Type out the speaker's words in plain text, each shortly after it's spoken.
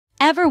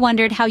Ever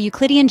wondered how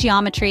Euclidean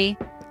geometry,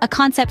 a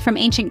concept from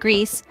ancient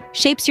Greece,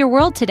 shapes your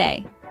world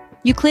today?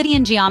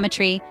 Euclidean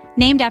geometry,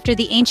 named after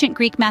the ancient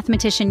Greek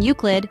mathematician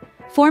Euclid,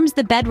 forms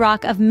the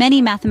bedrock of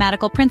many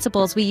mathematical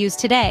principles we use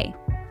today.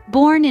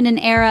 Born in an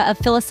era of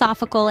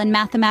philosophical and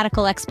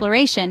mathematical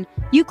exploration,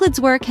 Euclid's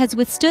work has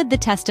withstood the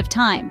test of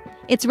time,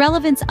 its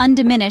relevance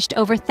undiminished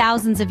over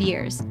thousands of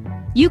years.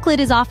 Euclid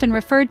is often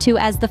referred to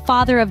as the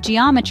father of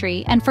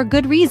geometry, and for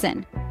good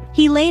reason.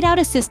 He laid out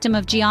a system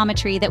of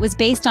geometry that was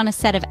based on a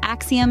set of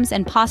axioms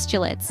and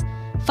postulates,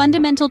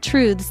 fundamental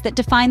truths that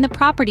define the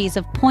properties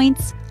of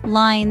points,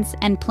 lines,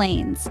 and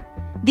planes.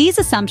 These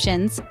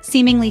assumptions,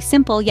 seemingly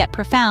simple yet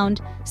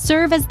profound,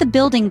 serve as the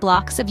building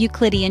blocks of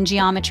Euclidean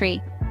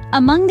geometry.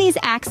 Among these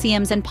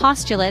axioms and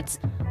postulates,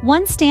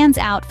 one stands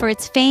out for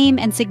its fame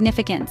and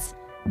significance: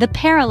 the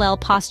parallel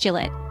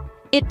postulate.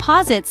 It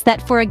posits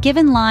that for a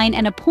given line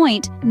and a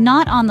point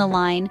not on the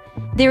line,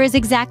 there is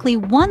exactly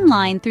one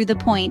line through the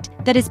point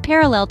that is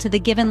parallel to the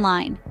given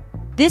line.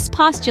 This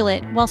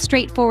postulate, while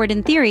straightforward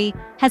in theory,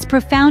 has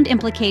profound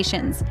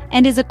implications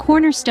and is a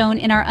cornerstone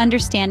in our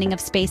understanding of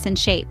space and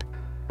shape.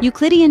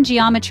 Euclidean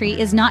geometry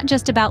is not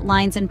just about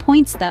lines and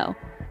points, though.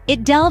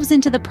 It delves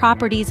into the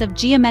properties of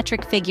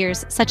geometric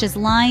figures such as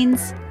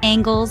lines,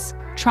 angles,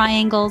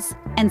 triangles,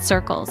 and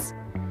circles.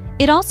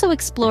 It also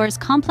explores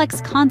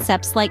complex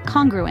concepts like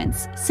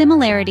congruence,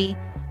 similarity,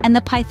 and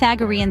the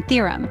Pythagorean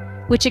theorem,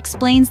 which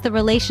explains the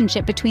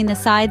relationship between the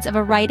sides of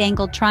a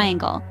right-angled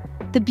triangle.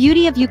 The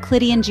beauty of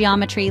Euclidean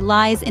geometry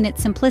lies in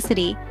its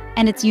simplicity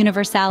and its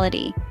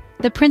universality.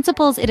 The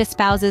principles it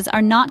espouses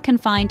are not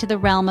confined to the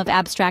realm of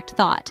abstract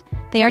thought.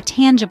 They are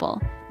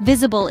tangible,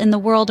 visible in the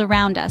world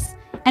around us,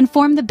 and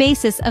form the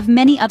basis of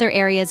many other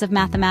areas of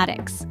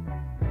mathematics.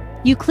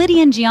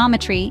 Euclidean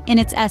geometry, in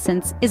its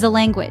essence, is a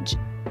language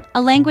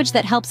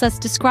that helps us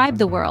describe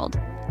the world,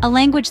 a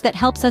language that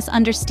helps us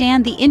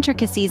understand the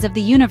intricacies of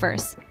the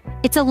universe.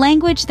 It's a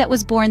language that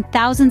was born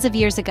thousands of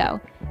years ago,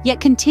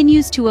 yet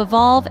continues to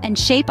evolve and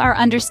shape our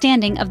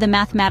understanding of the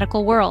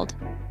mathematical world.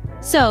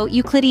 So,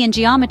 Euclidean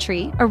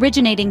geometry,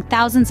 originating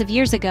thousands of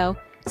years ago,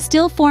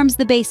 still forms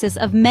the basis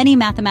of many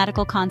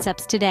mathematical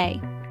concepts today.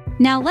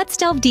 Now let's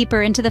delve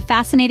deeper into the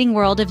fascinating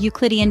world of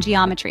Euclidean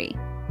geometry.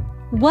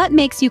 What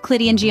makes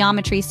Euclidean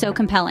geometry so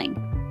compelling?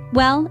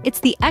 Well, it's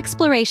the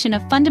exploration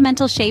of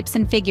fundamental shapes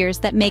and figures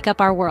that make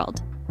up our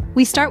world.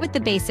 We start with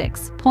the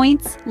basics: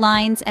 points,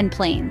 lines, and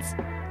planes.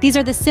 These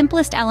are the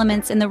simplest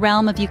elements in the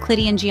realm of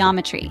Euclidean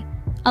geometry.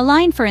 A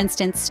line, for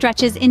instance,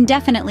 stretches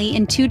indefinitely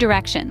in two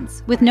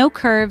directions, with no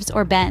curves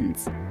or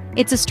bends.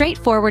 It's a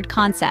straightforward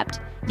concept,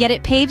 yet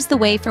it paves the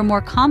way for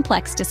more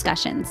complex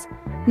discussions.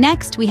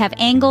 Next, we have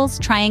angles,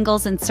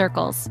 triangles, and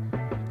circles.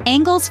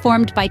 Angles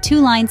formed by two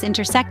lines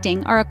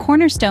intersecting are a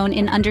cornerstone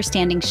in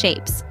understanding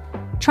shapes.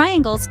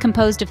 Triangles,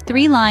 composed of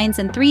three lines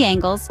and three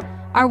angles,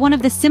 are one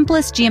of the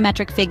simplest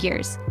geometric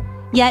figures.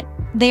 Yet,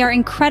 they are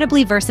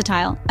incredibly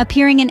versatile,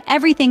 appearing in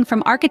everything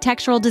from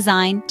architectural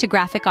design to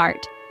graphic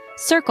art.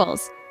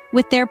 Circles,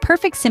 with their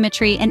perfect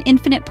symmetry and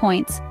infinite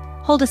points,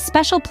 hold a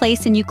special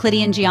place in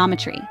Euclidean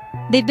geometry.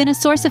 They've been a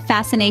source of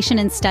fascination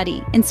and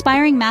study,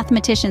 inspiring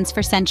mathematicians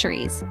for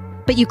centuries.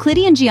 But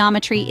Euclidean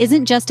geometry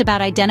isn't just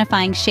about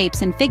identifying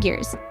shapes and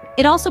figures.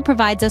 It also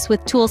provides us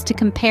with tools to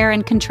compare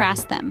and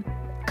contrast them.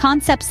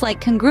 Concepts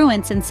like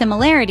congruence and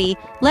similarity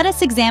let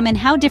us examine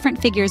how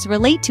different figures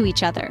relate to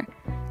each other.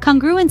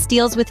 Congruence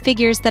deals with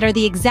figures that are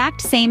the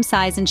exact same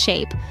size and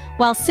shape,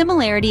 while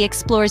similarity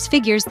explores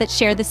figures that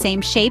share the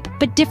same shape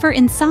but differ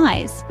in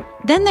size.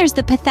 Then there's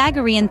the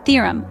Pythagorean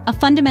theorem, a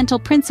fundamental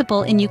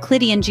principle in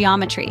Euclidean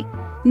geometry.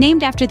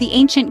 Named after the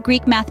ancient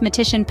Greek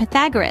mathematician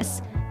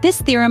Pythagoras, this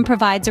theorem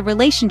provides a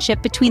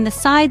relationship between the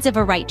sides of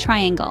a right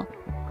triangle.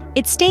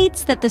 It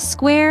states that the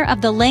square of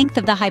the length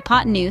of the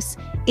hypotenuse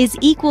is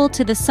equal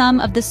to the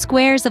sum of the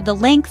squares of the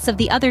lengths of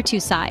the other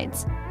two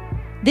sides.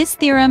 This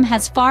theorem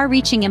has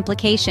far-reaching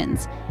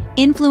implications,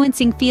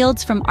 influencing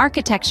fields from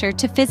architecture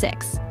to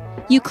physics.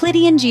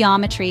 Euclidean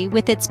geometry,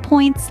 with its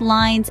points,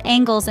 lines,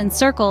 angles, and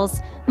circles,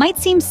 might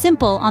seem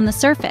simple on the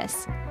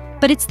surface.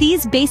 But it's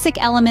these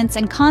basic elements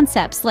and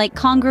concepts like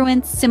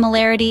congruence,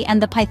 similarity,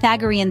 and the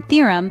Pythagorean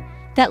theorem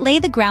that lay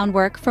the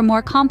groundwork for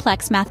more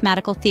complex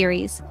mathematical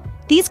theories.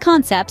 These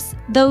concepts,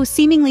 though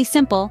seemingly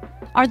simple,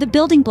 are the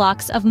building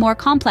blocks of more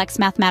complex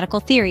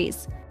mathematical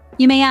theories.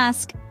 You may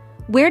ask,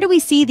 where do we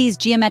see these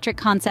geometric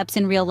concepts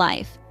in real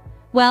life?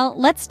 Well,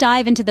 let's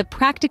dive into the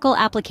practical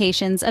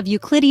applications of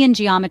Euclidean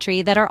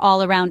geometry that are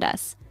all around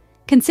us.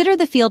 Consider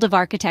the field of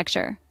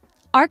architecture.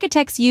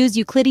 Architects use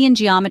Euclidean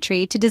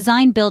geometry to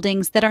design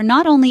buildings that are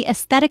not only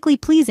aesthetically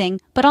pleasing,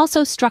 but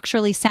also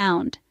structurally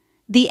sound.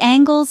 The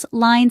angles,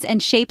 lines,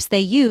 and shapes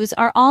they use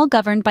are all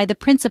governed by the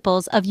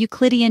principles of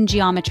Euclidean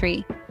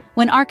geometry.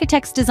 When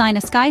architects design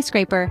a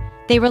skyscraper,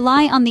 they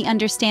rely on the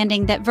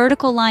understanding that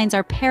vertical lines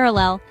are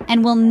parallel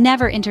and will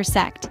never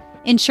intersect,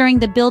 ensuring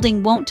the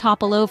building won't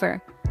topple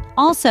over.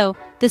 Also,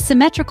 the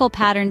symmetrical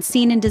patterns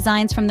seen in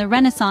designs from the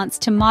Renaissance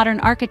to modern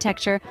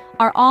architecture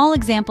are all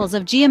examples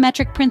of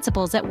geometric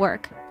principles at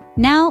work.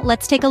 Now,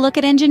 let's take a look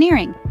at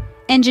engineering.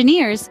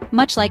 Engineers,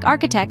 much like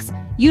architects,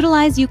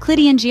 utilize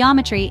Euclidean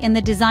geometry in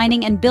the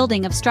designing and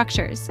building of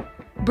structures.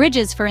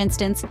 Bridges, for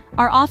instance,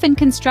 are often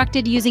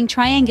constructed using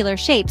triangular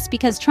shapes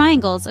because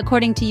triangles,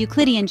 according to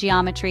Euclidean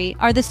geometry,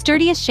 are the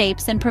sturdiest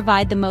shapes and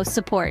provide the most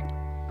support.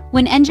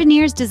 When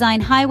engineers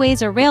design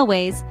highways or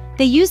railways,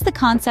 they use the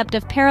concept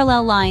of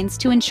parallel lines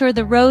to ensure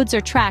the roads or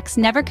tracks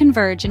never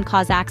converge and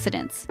cause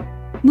accidents.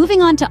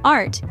 Moving on to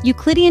art,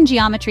 Euclidean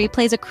geometry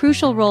plays a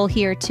crucial role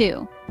here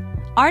too.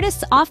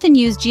 Artists often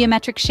use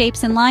geometric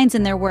shapes and lines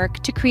in their work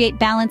to create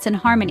balance and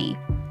harmony.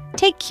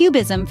 Take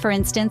Cubism, for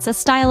instance, a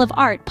style of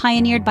art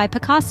pioneered by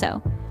Picasso,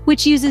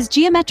 which uses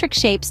geometric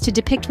shapes to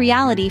depict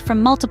reality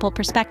from multiple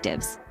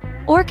perspectives.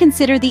 Or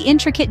consider the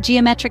intricate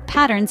geometric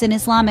patterns in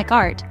Islamic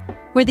art,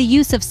 where the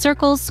use of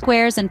circles,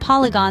 squares, and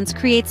polygons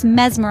creates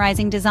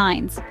mesmerizing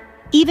designs.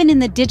 Even in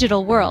the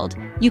digital world,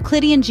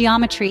 Euclidean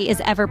geometry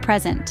is ever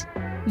present.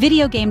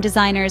 Video game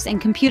designers and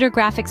computer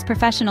graphics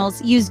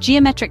professionals use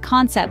geometric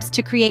concepts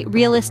to create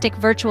realistic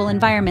virtual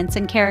environments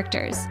and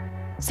characters.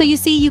 So you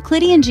see,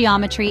 Euclidean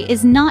geometry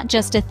is not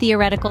just a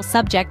theoretical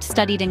subject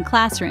studied in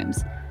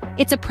classrooms.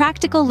 It's a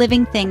practical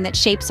living thing that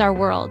shapes our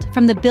world,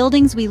 from the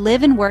buildings we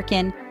live and work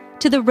in,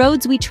 to the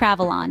roads we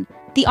travel on,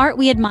 the art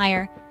we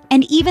admire,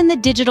 and even the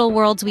digital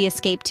worlds we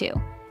escape to.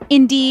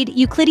 Indeed,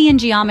 Euclidean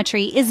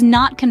geometry is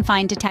not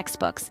confined to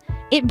textbooks.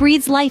 It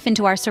breathes life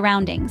into our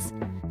surroundings.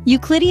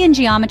 Euclidean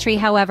geometry,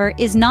 however,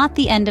 is not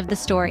the end of the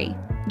story.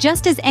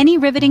 Just as any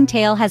riveting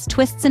tale has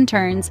twists and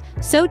turns,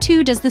 so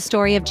too does the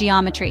story of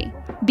geometry.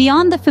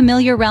 Beyond the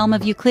familiar realm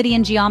of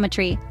Euclidean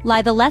geometry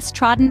lie the less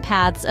trodden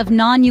paths of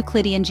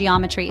non-Euclidean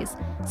geometries,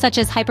 such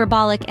as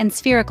hyperbolic and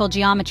spherical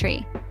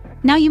geometry.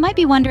 Now you might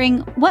be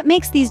wondering, what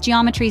makes these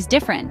geometries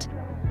different?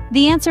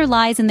 The answer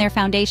lies in their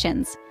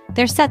foundations,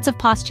 their sets of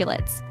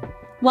postulates.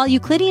 While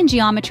Euclidean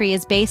geometry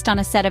is based on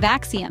a set of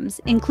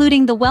axioms,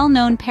 including the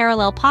well-known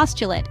parallel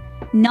postulate,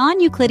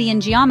 non-Euclidean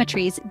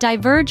geometries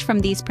diverge from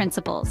these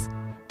principles.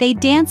 They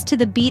dance to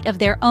the beat of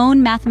their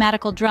own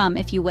mathematical drum,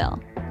 if you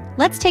will.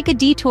 Let's take a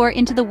detour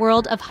into the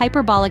world of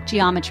hyperbolic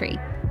geometry.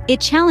 It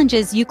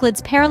challenges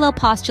Euclid's parallel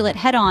postulate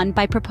head-on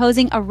by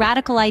proposing a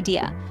radical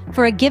idea.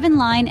 For a given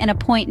line and a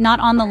point not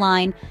on the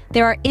line,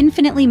 there are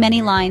infinitely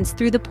many lines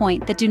through the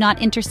point that do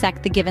not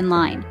intersect the given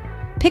line.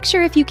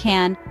 Picture, if you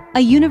can, a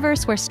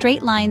universe where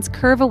straight lines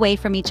curve away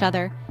from each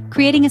other,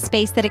 creating a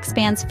space that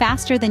expands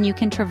faster than you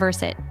can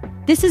traverse it.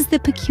 This is the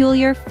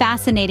peculiar,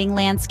 fascinating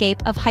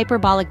landscape of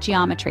hyperbolic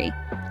geometry.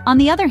 On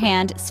the other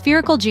hand,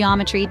 spherical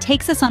geometry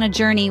takes us on a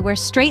journey where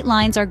straight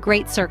lines are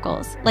great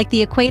circles, like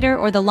the equator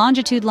or the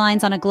longitude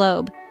lines on a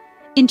globe.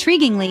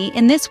 Intriguingly,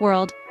 in this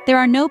world, there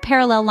are no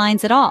parallel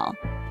lines at all.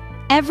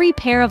 Every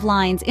pair of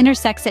lines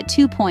intersects at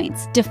 2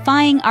 points,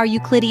 defying our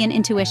Euclidean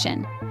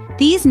intuition.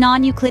 These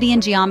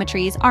non-Euclidean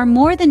geometries are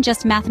more than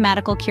just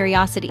mathematical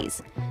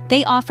curiosities.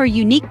 They offer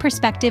unique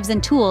perspectives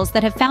and tools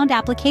that have found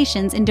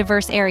applications in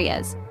diverse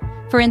areas.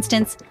 For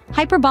instance,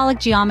 hyperbolic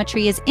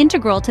geometry is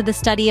integral to the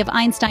study of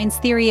Einstein's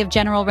theory of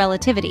general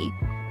relativity,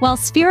 while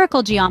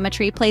spherical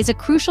geometry plays a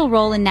crucial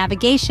role in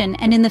navigation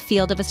and in the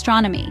field of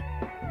astronomy.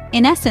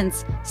 In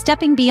essence,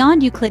 stepping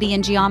beyond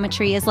Euclidean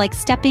geometry is like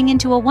stepping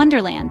into a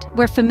wonderland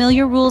where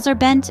familiar rules are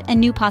bent and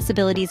new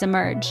possibilities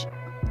emerge.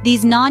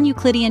 These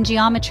non-Euclidean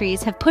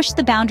geometries have pushed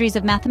the boundaries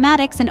of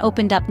mathematics and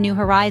opened up new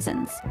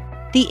horizons.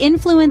 The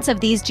influence of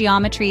these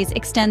geometries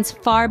extends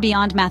far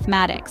beyond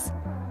mathematics.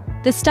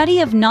 The study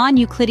of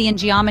non-Euclidean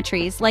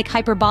geometries, like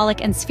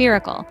hyperbolic and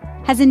spherical,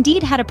 has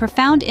indeed had a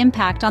profound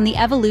impact on the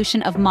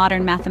evolution of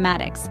modern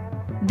mathematics.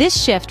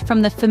 This shift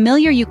from the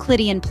familiar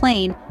Euclidean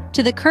plane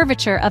to the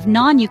curvature of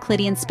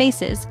non-Euclidean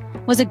spaces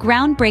was a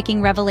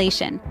groundbreaking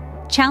revelation,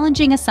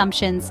 challenging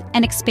assumptions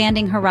and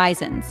expanding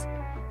horizons.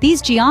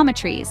 These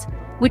geometries,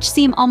 which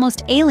seem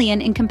almost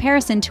alien in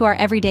comparison to our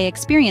everyday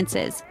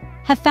experiences,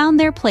 have found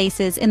their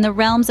places in the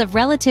realms of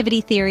relativity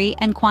theory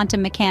and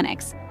quantum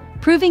mechanics,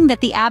 proving that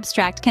the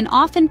abstract can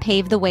often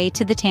pave the way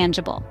to the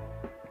tangible.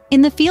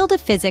 In the field of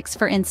physics,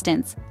 for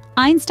instance,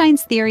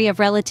 Einstein's theory of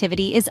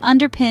relativity is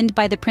underpinned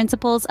by the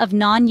principles of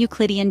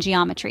non-Euclidean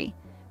geometry.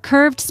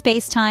 Curved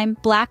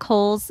spacetime, black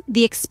holes,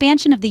 the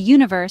expansion of the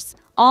universe,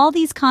 all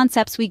these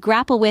concepts we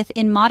grapple with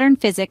in modern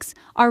physics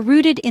are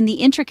rooted in the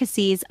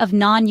intricacies of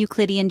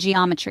non-Euclidean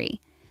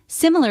geometry.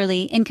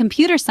 Similarly, in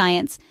computer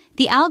science,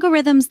 the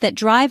algorithms that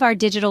drive our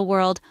digital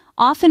world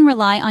often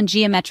rely on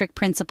geometric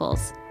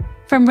principles.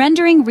 From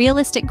rendering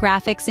realistic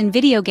graphics in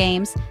video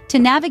games to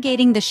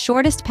navigating the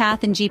shortest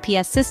path in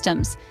GPS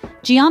systems,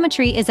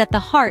 geometry is at the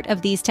heart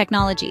of these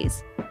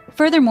technologies.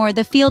 Furthermore,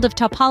 the field of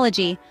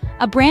topology,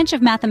 a branch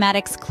of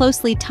mathematics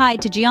closely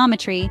tied to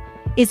geometry,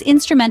 is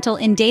instrumental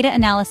in data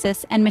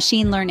analysis and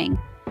machine learning,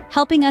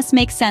 helping us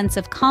make sense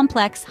of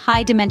complex,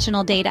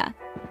 high-dimensional data.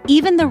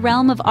 Even the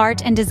realm of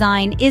art and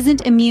design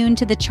isn't immune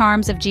to the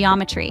charms of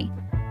geometry.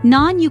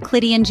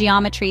 Non-Euclidean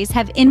geometries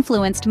have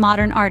influenced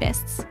modern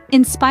artists,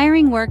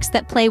 inspiring works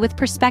that play with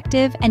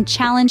perspective and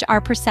challenge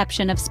our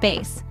perception of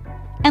space.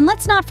 And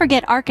let's not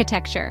forget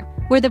architecture,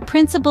 where the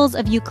principles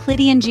of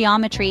Euclidean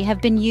geometry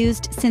have been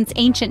used since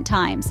ancient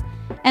times.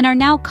 and are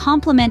now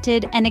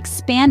complemented and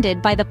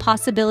expanded by the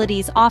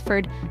possibilities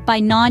offered by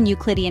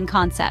non-Euclidean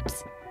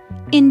concepts.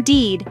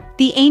 Indeed,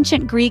 the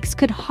ancient Greeks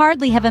could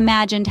hardly have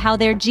imagined how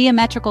their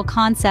geometrical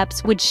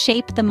concepts would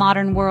shape the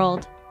modern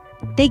world.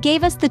 They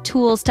gave us the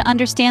tools to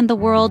understand the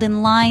world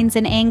in lines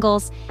and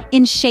angles,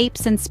 in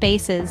shapes and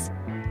spaces.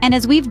 And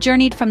as we've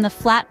journeyed from the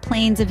flat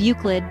planes of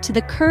Euclid to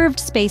the curved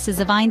spaces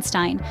of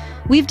Einstein,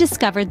 we've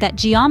discovered that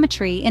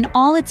geometry in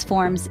all its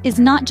forms is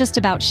not just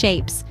about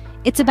shapes,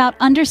 it's about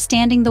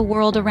understanding the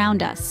world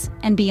around us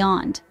and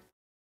beyond.